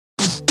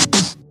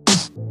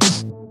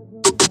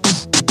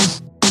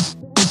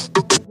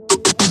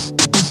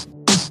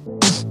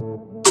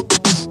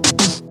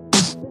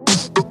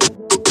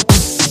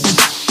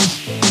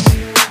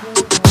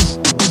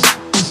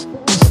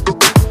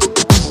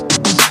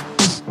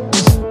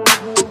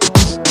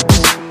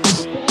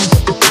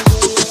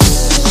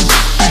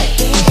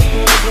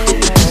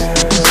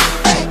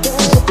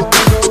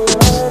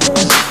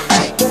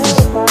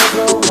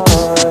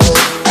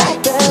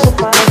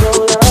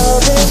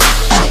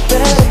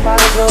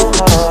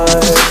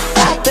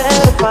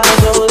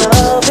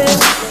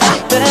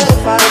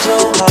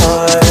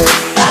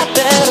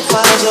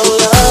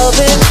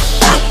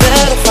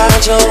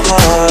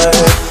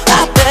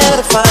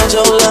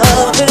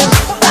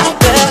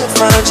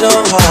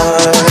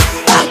heart.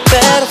 I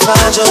better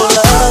find your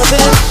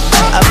loving.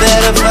 I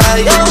better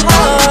find your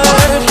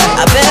heart.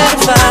 I better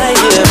find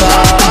you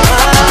all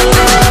my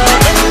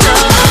love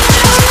enough.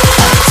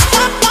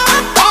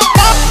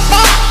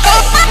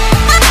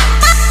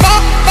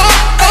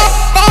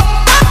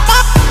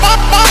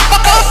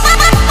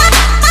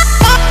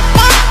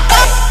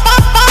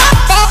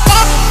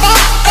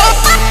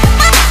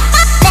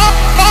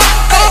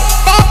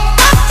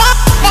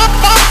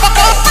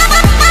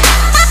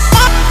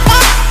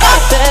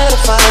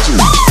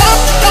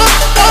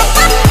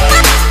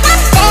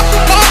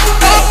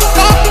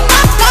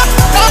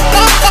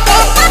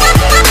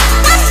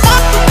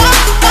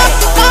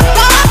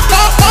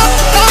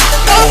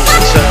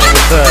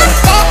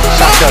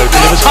 Sako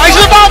delivers high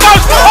to the ball.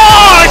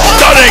 Oh, it's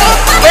stunning!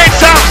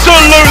 It's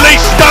absolutely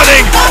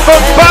stunning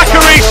from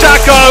Bakary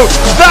Sako.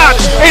 That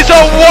is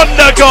a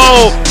wonder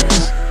goal.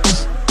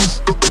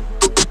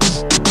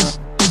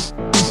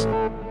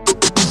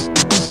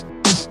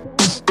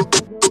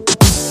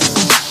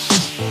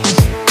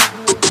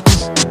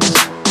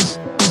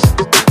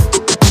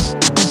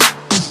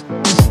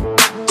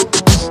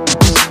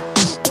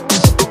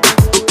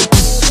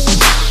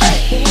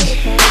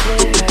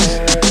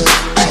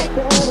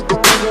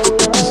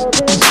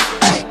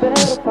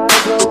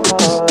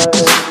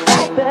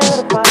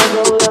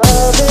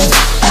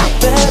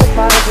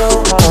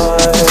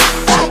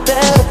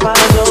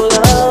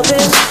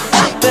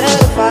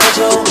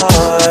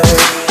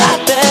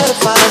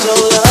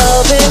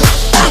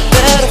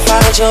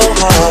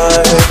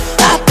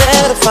 I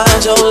better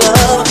find your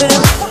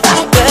loving.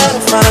 I better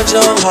find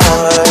your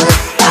heart.